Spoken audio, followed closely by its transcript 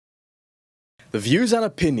The views and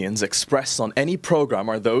opinions expressed on any program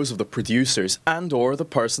are those of the producers and/or the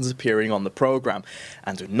persons appearing on the program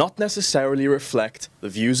and do not necessarily reflect the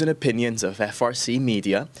views and opinions of FRC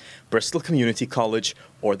Media, Bristol Community College,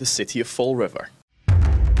 or the City of Fall River.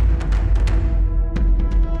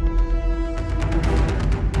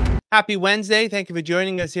 Happy Wednesday. Thank you for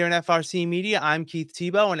joining us here in FRC Media. I'm Keith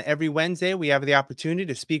Tebow, and every Wednesday we have the opportunity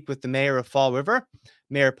to speak with the Mayor of Fall River,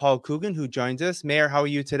 Mayor Paul Coogan, who joins us. Mayor, how are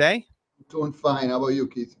you today? Doing fine. How about you,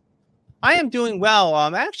 Keith? I am doing well. I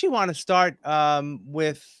actually want to start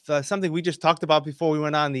with something we just talked about before we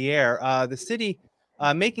went on the air. The city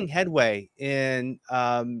making headway in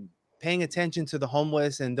paying attention to the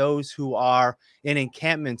homeless and those who are in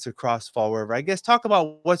encampments across Fall River. I guess talk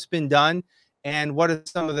about what's been done and what are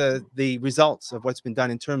some of the results of what's been done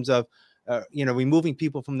in terms of removing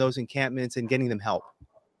people from those encampments and getting them help.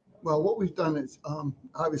 Well, what we've done is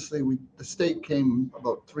obviously the state came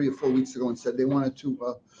about 3 or 4 weeks ago and said they wanted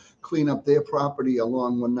to clean up their property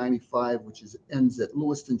along 195, which ends at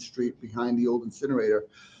Lewiston Street behind the old incinerator.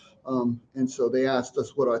 And so they asked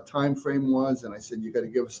us what our time frame was, and I said, you got to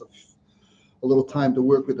give us a little time to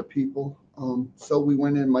work with the people. So we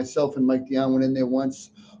went in, myself and Mike Dion went in there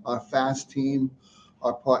once, our FAST team,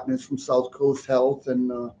 our partners from South Coast Health,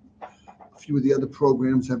 and a few of the other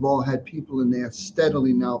programs have all had people in there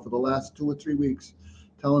steadily now for the last 2 or 3 weeks,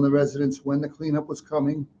 telling the residents when the cleanup was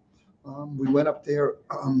coming. We went up there,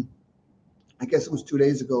 I guess it was 2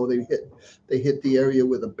 days ago. They hit the area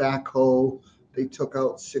with a backhoe. They took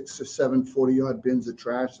out 6 or 7 40-yard bins of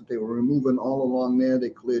trash that they were removing all along there. They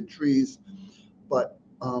cleared trees. But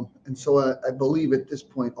and so I believe at this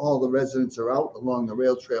point, all the residents are out along the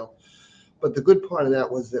rail trail. But the good part of that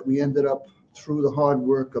was that we ended up, through the hard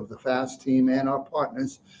work of the FAST team and our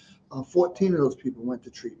partners, 14 of those people went to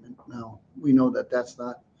treatment. Now, we know that that's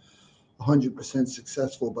not 100%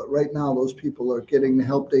 successful, but right now those people are getting the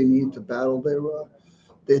help they need to battle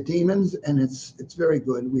their demons, and it's very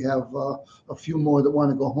good. We have a few more that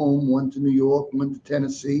want to go home, one to New York, one to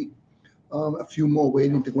Tennessee, a few more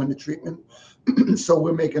waiting to go into treatment. So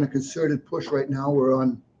we're making a concerted push right now. We're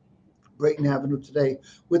on Brayton Avenue today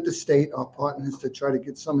with the state, our partners, to try to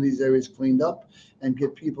get some of these areas cleaned up and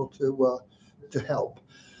get people to help.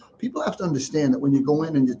 People have to understand that when you go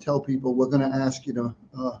in and you tell people we're going to ask you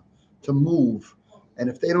to move, and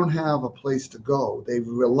if they don't have a place to go, they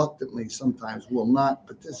reluctantly sometimes will not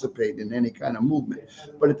participate in any kind of movement.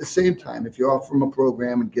 But at the same time, if you offer them a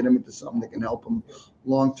program and get them into something that can help them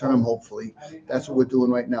long term, hopefully, that's what we're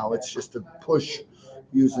doing right now. It's just a push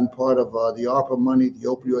using part of the ARPA money, the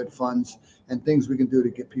opioid funds, and things we can do to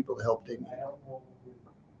get people the help they need.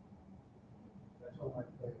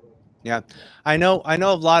 Yeah, I know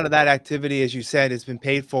a lot of that activity, as you said, has been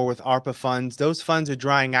paid for with ARPA funds. Those funds are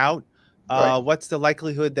drying out. Right. What's the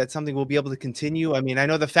likelihood that something will be able to continue? I mean, I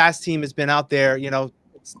know the FAST team has been out there,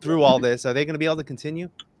 through all this. Are they going to be able to continue?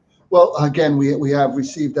 Well, again, we have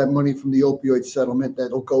received that money from the opioid settlement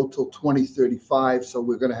that'll go till 2035. So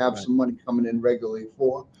we're going to have some money coming in regularly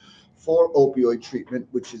for opioid treatment,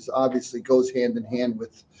 which is obviously goes hand in hand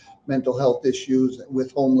with mental health issues,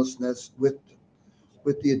 with homelessness, with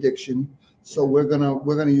the addiction. So we're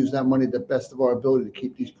gonna use that money to the best of our ability to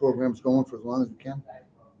keep these programs going for as long as we can.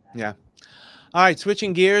 Yeah. All right,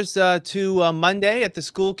 switching gears to Monday at the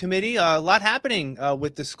school committee. A lot happening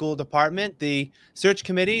with the school department. The search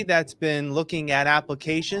committee that's been looking at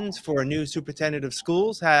applications for a new superintendent of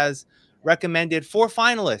schools has recommended 4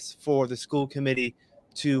 finalists for the school committee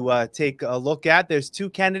to take a look at. There's 2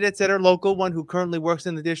 candidates that are local, one who currently works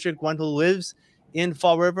in the district, one who lives in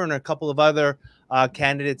Fall River, and a couple of other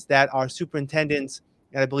candidates that are superintendents,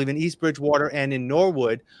 I believe, in East Bridgewater and in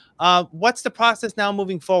Norwood. What's the process now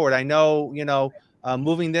moving forward? I know,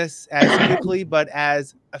 moving this as quickly but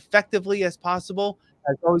as effectively as possible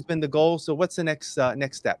has always been the goal. So what's the next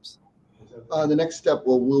steps? The next step,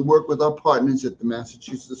 we'll work with our partners at the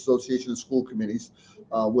Massachusetts Association of School Committees,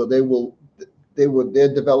 where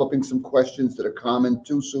they're developing some questions that are common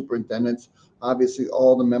to superintendents. Obviously,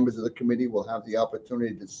 all the members of the committee will have the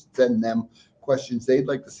opportunity to send them questions they'd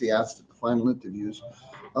like to see asked at the final interviews.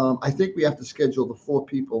 I think we have to schedule the 4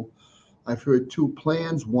 people. I've heard 2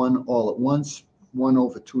 plans, one all at once, one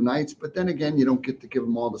over 2 nights, but then again, you don't get to give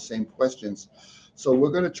them all the same questions. So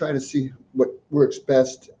we're going to try to see what works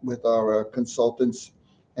best with our consultants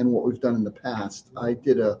and what we've done in the past. I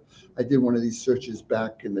did one of these searches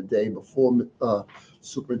back in the day before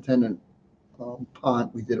Superintendent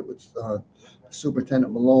Pont. We did it with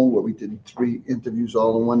Superintendent Malone, where we did 3 interviews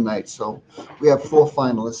all in one night. So we have 4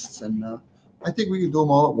 finalists, and I think we can do them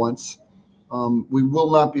all at once. We will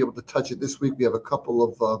not be able to touch it this week. We have a couple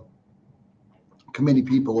of committee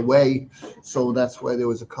people away. So that's why there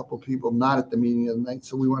was a couple people not at the meeting of the night.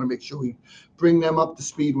 So we want to make sure we bring them up to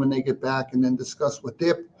speed when they get back and then discuss what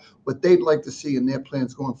they'd like to see in their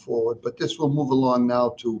plans going forward. But this will move along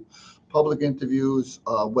now to public interviews,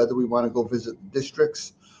 whether we want to go visit the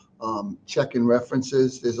districts, check in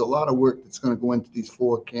references. There's a lot of work that's going to go into these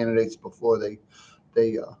 4 candidates before they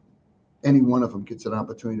any one of them gets an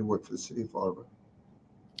opportunity to work for the city of Fall River.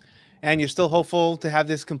 And you're still hopeful to have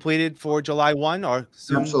this completed for July 1 or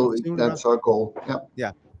soon? Absolutely. Soon That's our goal. Yep.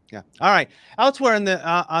 Yeah. Yeah. All right. Elsewhere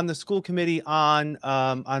on the school committee on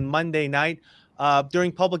Monday night,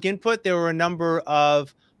 during public input, there were a number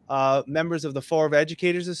of members of the Fall River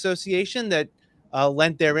Educators Association that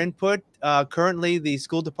lent their input. Currently, the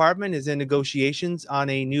school department is in negotiations on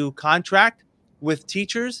a new contract with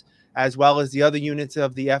teachers, as well as the other units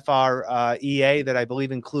of the FREA that I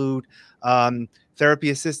believe include therapy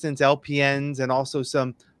assistants, LPNs, and also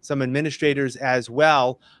some administrators as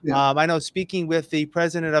well. Yeah. I know, speaking with the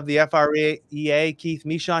president of the FREA, Keith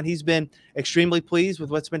Michon, he's been extremely pleased with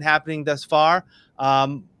what's been happening thus far.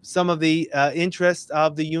 Some of the interest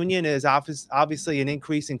of the union is obviously an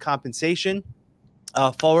increase in compensation.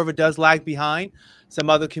 Fall River does lag behind some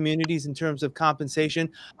other communities in terms of compensation.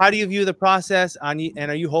 How do you view the process, and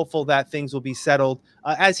are you hopeful that things will be settled,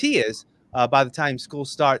 as he is, by the time school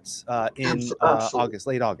starts in August,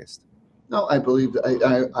 late August? No, I believe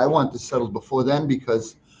I want this settled before then,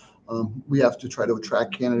 because we have to try to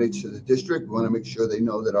attract candidates to the district. We want to make sure they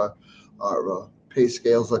know that our pay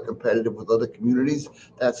scales are competitive with other communities.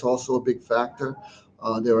 That's also a big factor.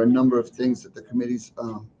 There are a number of things that the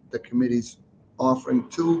committee's offering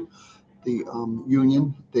to the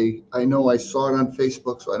union. I know I saw it on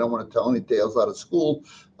Facebook, so I don't want to tell any tales out of school.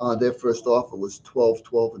 Their first offer was 12,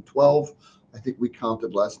 12, and 12. I think we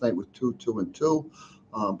counted last night with 2, 2, and 2.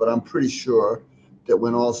 But I'm pretty sure that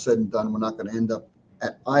when all's said and done, we're not going to end up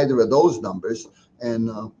at either of those numbers.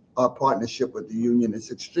 And our partnership with the union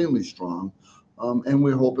is extremely strong. And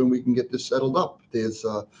we're hoping we can get this settled up. There's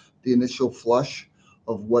the initial flush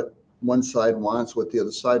of what one side wants, what the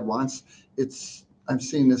other side wants. I've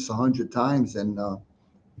seen this 100 times, and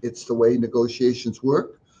it's the way negotiations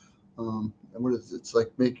work. And it's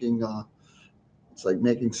like making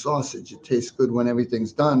sausage. It tastes good when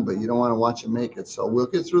everything's done, but you don't want to watch it make it. So we'll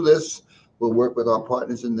get through this. We'll work with our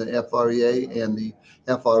partners in the FREA and the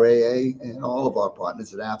FRAA and all of our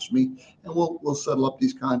partners at AFSCME, and we'll settle up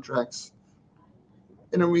these contracts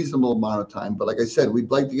in a reasonable amount of time. But like I said, we'd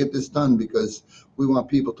like to get this done because we want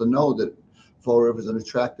people to know that Fall River is an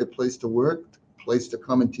attractive place to work, a place to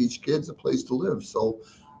come and teach kids, a place to live. So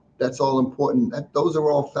that's all important. Those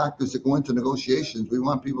are all factors that go into negotiations. We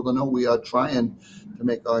want people to know we are trying to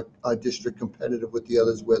make our district competitive with the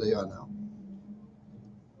others where they are now.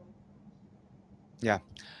 Yeah.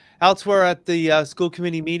 Elsewhere at the school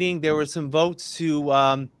committee meeting, there were some votes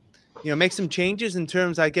to make some changes in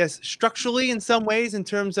terms, I guess, structurally in some ways, in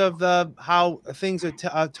terms of how things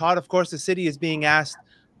are taught. Of course, the city is being asked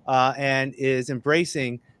and is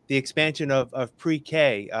embracing the expansion of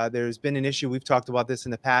pre-K. There's been an issue, we've talked about this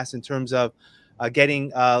in the past, in terms of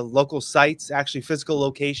getting local sites, actually physical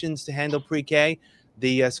locations, to handle pre-K.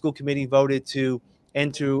 The school committee voted to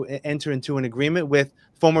enter into an agreement with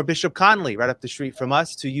former Bishop Connolly, right up the street from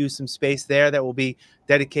us, to use some space there that will be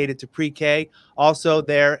dedicated to pre-K. Also,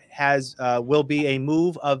 there will be a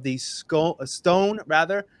move of the Stone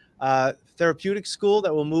therapeutic school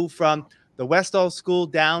that will move from the Westall School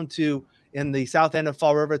down to in the south end of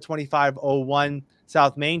Fall River, 2501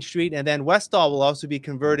 South Main Street. And then Westall will also be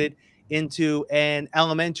converted into an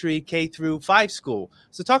elementary K-5 school.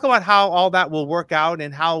 So talk about how all that will work out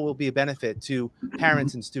and how it will be a benefit to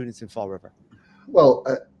parents and students in Fall River. Well,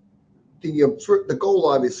 the goal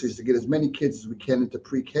obviously is to get as many kids as we can into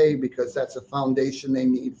pre-K, because that's a foundation they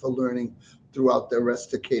need for learning throughout their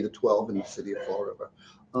rest of K-12 in the city of Fall River.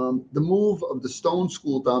 The move of the Stone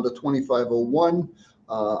School down to 2501,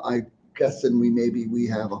 I guessing we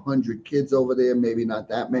have 100 kids over there, maybe not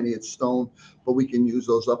that many at Stone, but we can use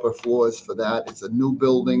those upper floors for that. It's a new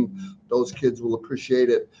building. Those kids will appreciate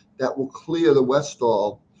it. That will clear the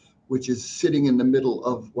Westall, which is sitting in the middle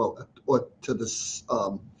of, or to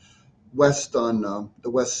the west on the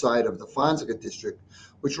west side of the Fonseca district,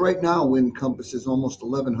 which right now encompasses almost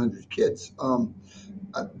 1,100 kids.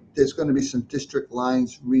 There's going to be some district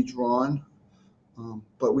lines redrawn.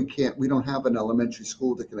 But we don't have an elementary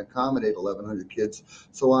school that can accommodate 1,100 kids.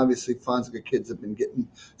 So obviously Fonseca kids have been getting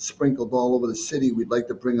sprinkled all over the city. We'd like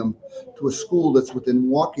to bring them to a school that's within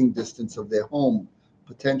walking distance of their home,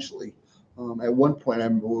 potentially. At one point, I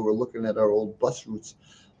remember we were looking at our old bus routes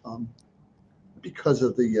because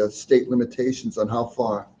of the state limitations on how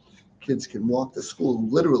far kids can walk to school.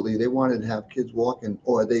 Literally, they wanted to have kids walking,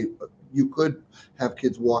 or you could have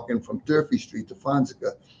kids walking from Durfee Street to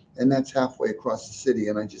Fonseca, and that's halfway across the city,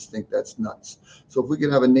 and I just think that's nuts. So if we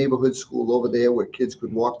could have a neighborhood school over there where kids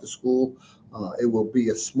could walk to school, it will be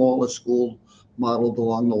a smaller school modeled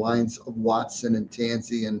along the lines of Watson and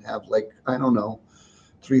Tansy, and have, like, I don't know,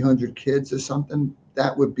 300 kids or something.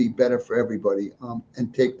 That would be better for everybody,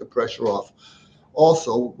 and take the pressure off.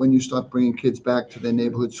 Also, when you start bringing kids back to their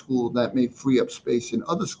neighborhood school, that may free up space in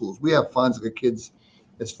other schools. We have Fonseca kids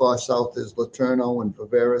as far south as Laterno and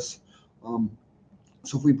Viveris.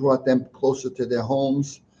 So if we brought them closer to their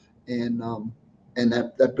homes, and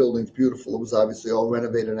that building's beautiful. It was obviously all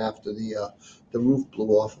renovated after the roof blew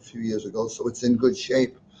off a few years ago, so it's in good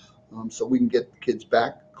shape. So we can get the kids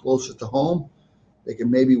back closer to home. They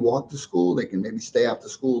can maybe walk to school. They can maybe stay after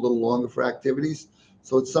school a little longer for activities.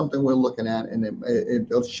 So it's something we're looking at, and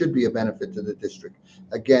it should be a benefit to the district.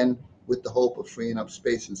 Again, with the hope of freeing up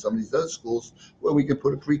space in some of these other schools where we can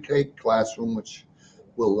put a pre-K classroom, which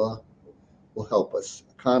will help us.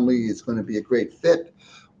 Conley is going to be a great fit.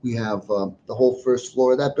 We have the whole first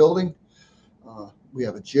floor of that building. We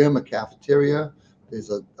have a gym, a cafeteria. There's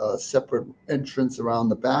a separate entrance around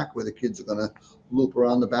the back where the kids are going to loop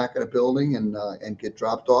around the back of the building and get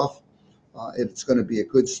dropped off. It's going to be a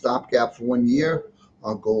good stopgap for 1 year.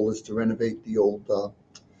 Our goal is to renovate the old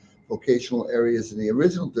vocational areas in the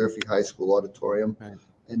original Durfee High School auditorium, right,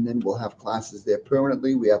 and then we'll have classes there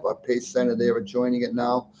permanently. We have our PACE Center there adjoining it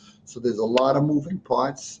now. So there's a lot of moving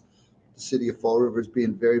parts. The city of Fall River is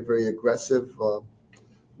being very, very aggressive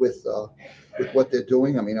with what they're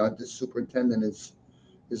doing. I mean, this superintendent is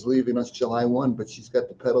leaving us July 1, but she's got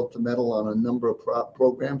the pedal to metal on a number of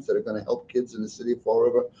programs that are going to help kids in the city of Fall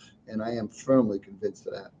River, and I am firmly convinced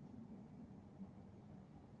of that.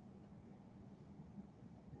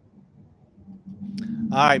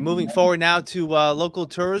 All right, moving forward now to local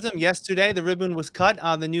tourism. Yesterday, the ribbon was cut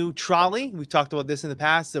on the new trolley. We've talked about this in the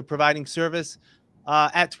past, providing service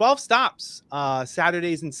at 12 stops,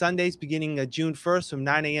 Saturdays and Sundays, beginning June 1st from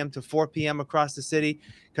 9 a.m. to 4 p.m. across the city.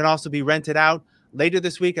 Can also be rented out. Later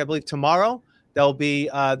this week, I believe tomorrow, there'll be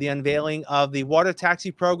the unveiling of the water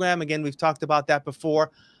taxi program. Again, we've talked about that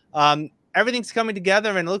before. Everything's coming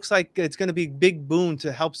together, and it looks like it's going to be a big boon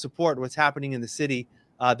to help support what's happening in the city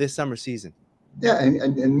this summer season. Yeah,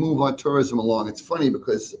 and move our tourism along. It's funny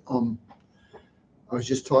because I was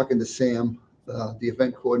just talking to Sam, the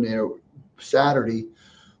event coordinator. Saturday,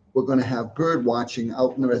 we're going to have bird watching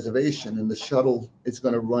out in the reservation, and the shuttle is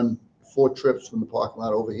going to run 4 trips from the parking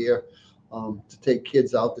lot over here to take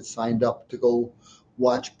kids out that signed up to go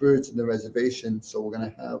watch birds in the reservation. So we're going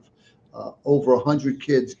to have over 100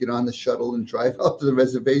 kids get on the shuttle and drive out to the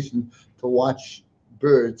reservation to watch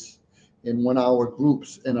birds in 1-hour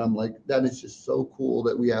groups. And I'm like, that is just so cool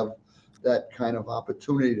that we have that kind of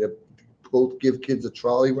opportunity to both give kids a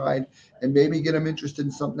trolley ride and maybe get them interested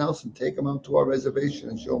in something else and take them out to our reservation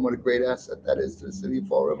and show them what a great asset that is to the city of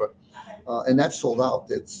Fall River. And that's sold out.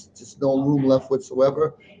 It's just no room left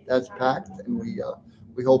whatsoever. That's packed, and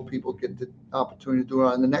we hope people get the opportunity to do it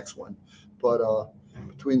on the next one. But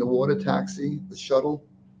between the water taxi, the shuttle,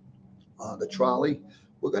 the trolley,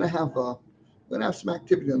 we're going to have some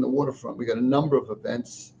activity on the waterfront. We got a number of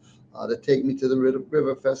events that take me to the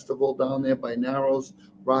River Festival down there by Narrows,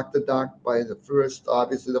 Rock the Dock by the 1st.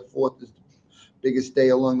 Obviously, the 4th is the biggest day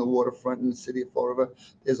along the waterfront in the city of Fall River.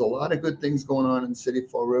 There's a lot of good things going on in the city of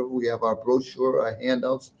Fall River. We have our brochure, our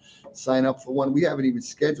handouts. Sign up for one. We haven't even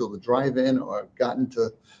scheduled the drive-in or gotten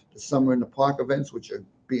to the Summer in the Park events, which are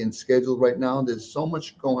being scheduled right now. There's so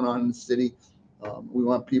much going on in the city. We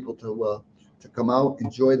want people to come out,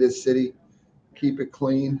 enjoy this city, keep it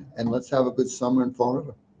clean, and let's have a good summer in Fall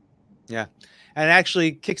River. Yeah. And it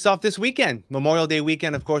actually kicks off this weekend. Memorial Day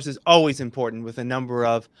weekend, of course, is always important with a number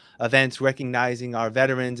of events recognizing our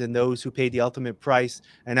veterans and those who paid the ultimate price.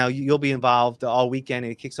 And now you'll be involved all weekend,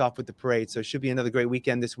 and it kicks off with the parade. So it should be another great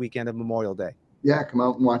weekend this weekend of Memorial Day. Yeah, come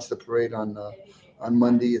out and watch the parade on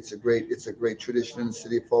Monday. It's a great tradition in the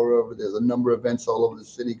city of Fall River. There's a number of events all over the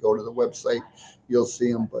city. Go to the website, you'll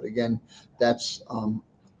see them. But again, that's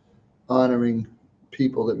honoring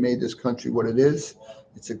people that made this country what it is.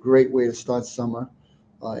 It's a great way to start summer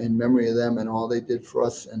in memory of them and all they did for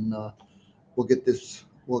us. And we'll get this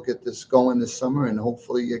going this summer, and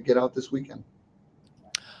hopefully get out this weekend.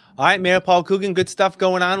 All right, Mayor Paul Coogan, good stuff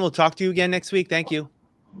going on. We'll talk to you again next week. Thank you.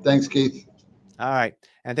 Thanks, Keith. All right.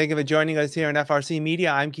 And thank you for joining us here on FRC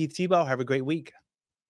Media. I'm Keith Tebow. Have a great week.